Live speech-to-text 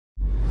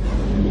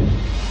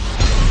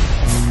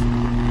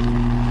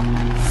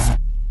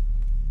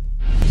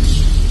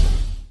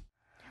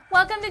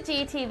Welcome to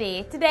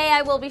GTV. Today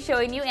I will be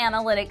showing you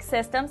Analytic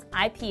Systems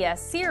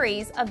IPS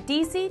series of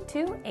DC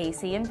to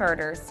AC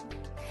inverters.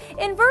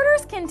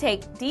 Inverters can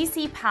take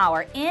DC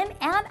power in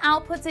and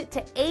outputs it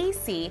to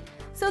AC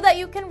so that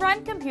you can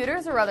run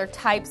computers or other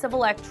types of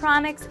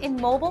electronics in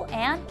mobile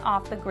and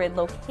off-the-grid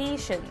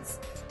locations.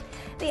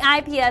 The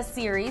IPS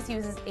series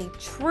uses a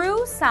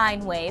true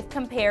sine wave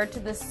compared to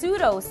the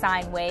pseudo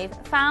sine wave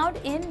found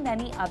in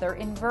many other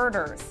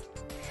inverters.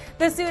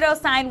 The pseudo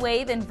sine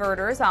wave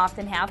inverters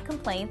often have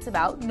complaints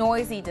about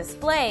noisy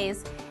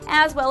displays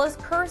as well as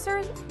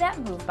cursors that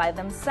move by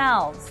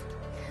themselves.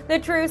 The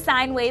true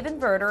sine wave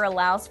inverter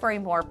allows for a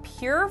more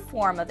pure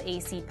form of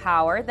AC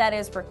power that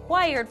is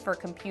required for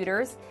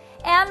computers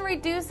and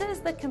reduces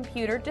the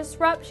computer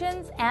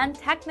disruptions and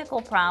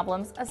technical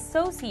problems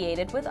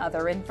associated with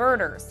other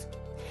inverters.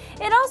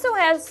 It also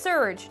has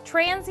surge,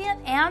 transient,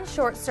 and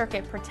short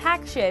circuit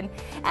protection,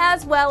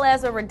 as well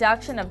as a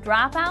reduction of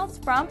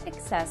dropouts from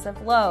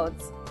excessive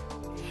loads.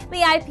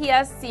 The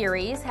IPS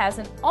series has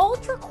an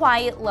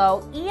ultra-quiet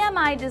low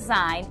EMI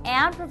design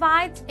and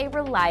provides a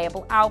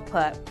reliable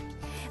output.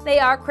 They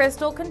are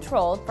crystal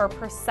controlled for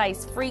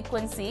precise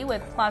frequency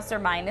with plus or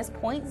minus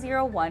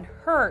 0.01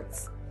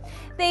 Hz.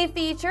 They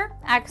feature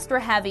extra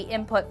heavy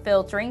input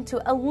filtering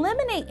to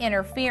eliminate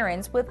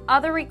interference with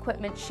other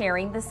equipment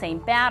sharing the same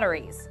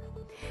batteries.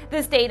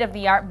 The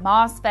state-of-the-art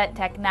MOSFET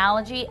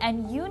technology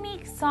and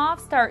unique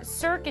soft start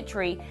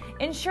circuitry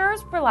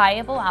ensures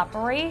reliable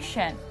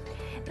operation.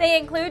 They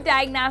include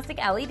diagnostic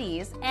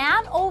LEDs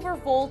and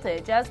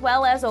overvoltage as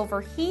well as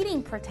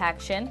overheating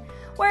protection,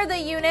 where the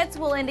units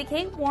will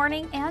indicate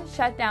warning and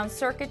shutdown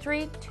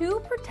circuitry to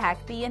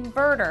protect the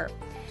inverter.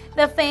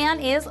 The fan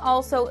is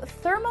also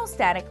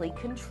thermostatically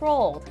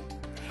controlled.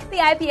 The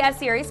IPS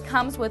series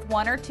comes with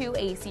one or two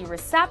AC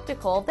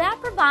receptacle that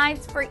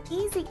provides for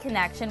easy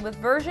connection with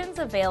versions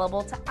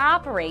available to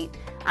operate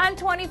on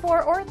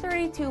 24 or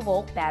 32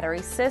 volt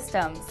battery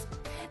systems.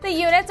 The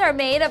units are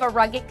made of a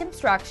rugged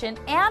construction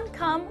and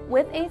come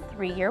with a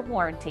 3-year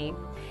warranty.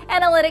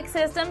 Analytic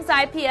Systems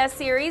IPS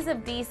series of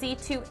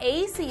DC to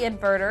AC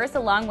inverters,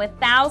 along with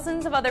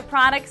thousands of other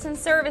products and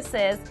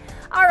services,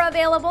 are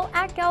available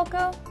at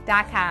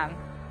Galco.com.